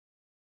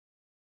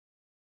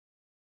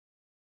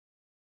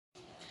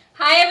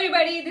Hi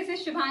everybody, this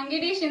is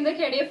Shubhangi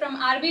Shindakede from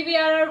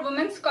RBVRR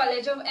Women's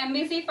College of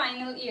MBC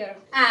final year.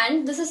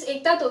 And this is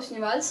Ekta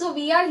Toshniwal. So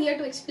we are here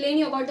to explain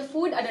you about the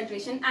food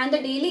adulteration and the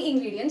daily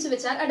ingredients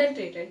which are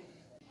adulterated.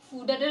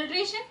 Food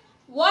adulteration?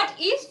 What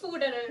is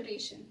food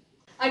adulteration?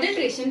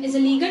 Adulteration is a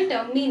legal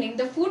term meaning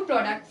the food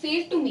product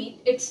failed to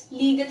meet its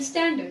legal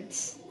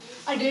standards.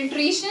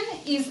 Adulteration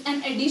is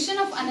an addition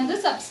of another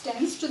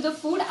substance to the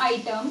food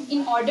item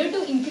in order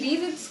to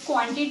increase its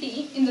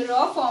quantity in the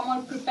raw form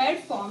or prepared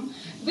form,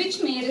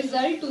 which may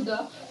result to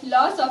the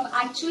loss of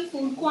actual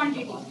food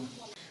quantity.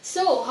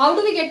 So, how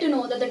do we get to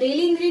know that the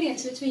daily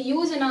ingredients which we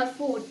use in our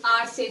food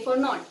are safe or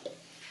not?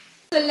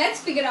 So let's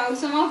figure out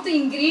some of the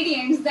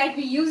ingredients that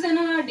we use in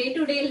our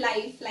day-to-day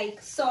life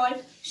like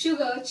salt,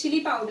 sugar,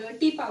 chili powder,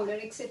 tea powder,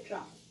 etc.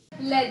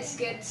 Let's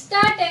get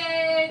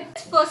started.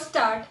 Let's first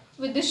start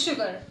with the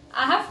sugar.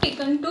 I have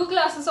taken 2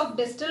 glasses of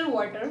distilled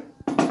water,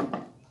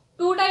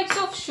 2 types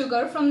of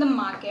sugar from the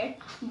market,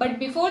 but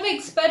before the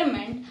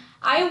experiment,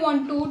 I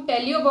want to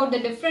tell you about the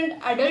different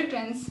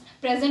adulterants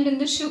present in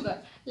the sugar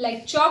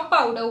like chalk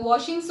powder,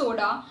 washing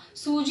soda,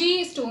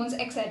 suji stones,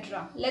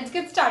 etc. Let's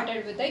get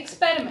started with the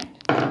experiment.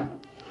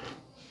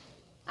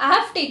 I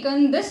have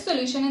taken this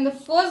solution in the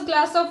first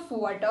glass of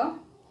water.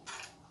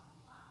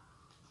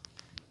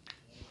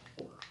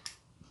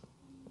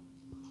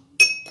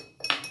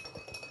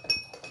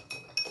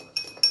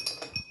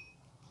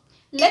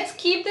 Let's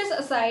keep this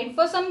aside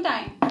for some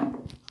time.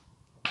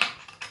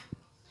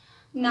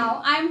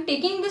 Now I am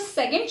taking this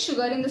second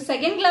sugar in the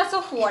second glass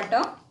of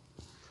water.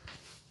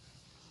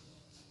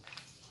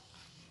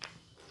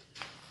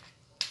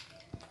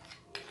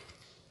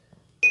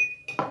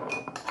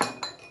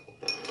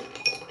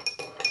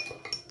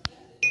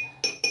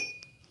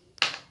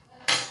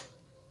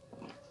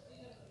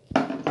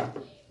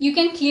 You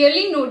can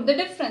clearly note the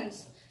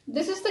difference.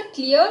 This is the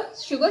clear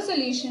sugar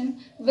solution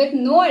with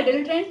no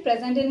adulterant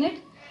present in it,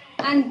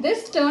 and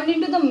this turned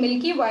into the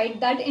milky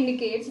white that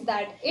indicates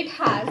that it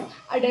has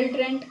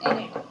adulterant in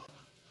it.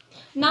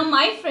 Now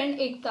my friend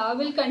Ekta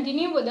will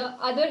continue with the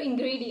other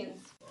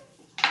ingredients.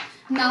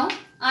 Now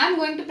I am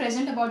going to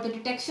present about the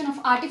detection of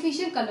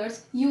artificial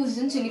colors used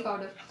in chili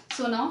powder.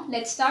 So now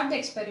let's start the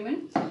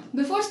experiment.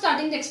 Before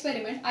starting the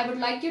experiment, I would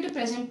like you to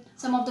present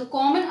some of the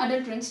common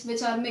adulterants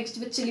which are mixed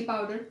with chili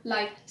powder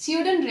like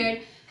Pseudonym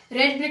red,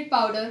 red brick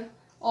powder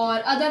or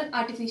other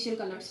artificial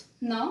colors.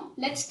 Now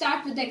let's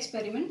start with the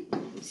experiment.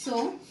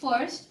 So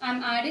first I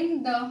am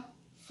adding the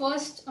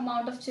first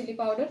amount of chili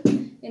powder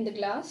in the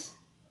glass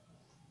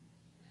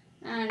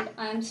and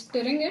I am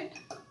stirring it.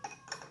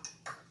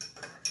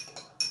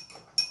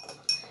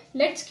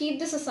 Let's keep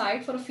this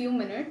aside for a few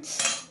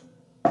minutes.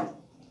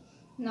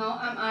 Now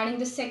I'm adding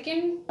the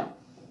second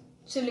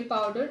chili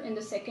powder in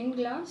the second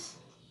glass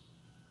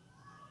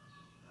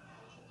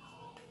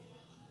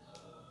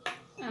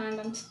and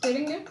I'm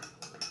stirring it.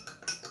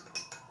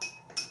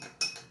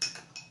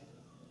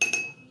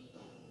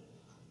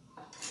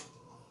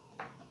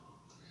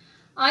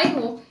 I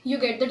hope you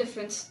get the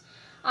difference.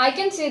 I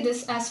can say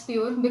this as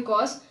pure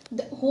because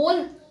the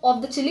whole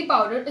of the chili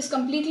powder is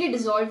completely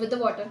dissolved with the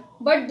water.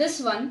 But in this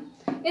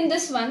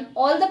one,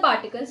 all the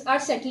particles are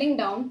settling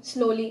down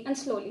slowly and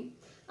slowly.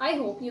 I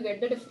hope you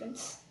get the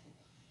difference.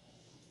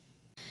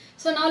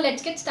 So now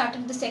let's get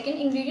started with the second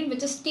ingredient,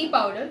 which is tea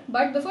powder.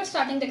 But before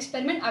starting the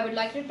experiment, I would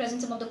like to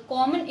present some of the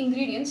common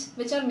ingredients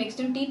which are mixed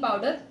in tea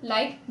powder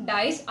like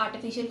dyes,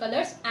 artificial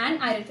colors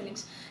and iron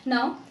fillings.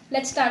 Now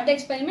let's start the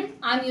experiment.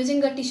 I am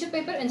using a tissue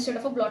paper instead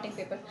of a blotting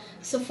paper.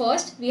 So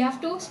first we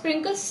have to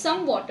sprinkle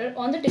some water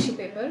on the tissue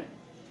paper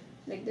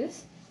like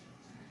this.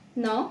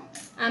 Now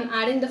I am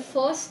adding the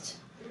first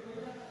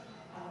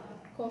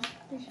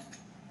tissue.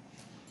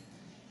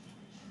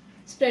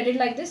 Spread it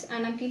like this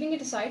and I'm keeping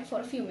it aside for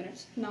a few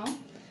minutes. Now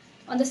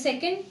on the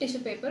second tissue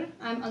paper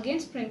I'm again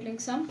sprinkling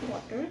some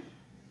water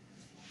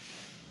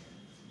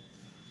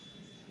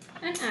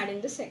and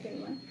adding the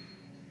second one.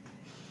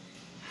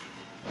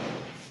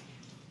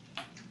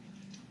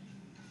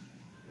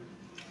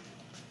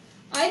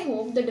 I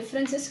hope the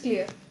difference is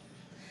clear.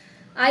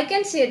 I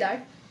can say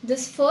that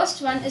this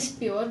first one is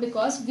pure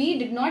because we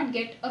did not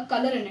get a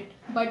color in it,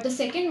 but the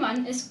second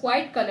one is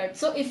quite colored.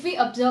 So if we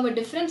observe a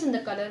difference in the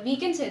color, we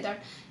can say that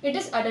it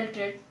is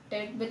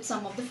adulterated with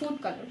some of the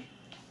food color.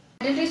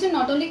 Adulteration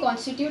not only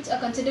constitutes a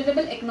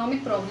considerable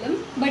economic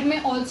problem, but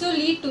may also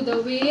lead to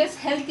the various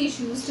health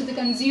issues to the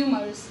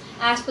consumers.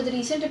 As per the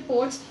recent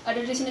reports,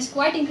 adulteration is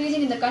quite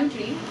increasing in the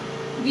country.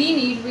 We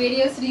need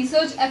various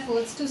research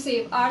efforts to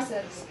save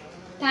ourselves.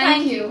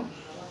 Thank you.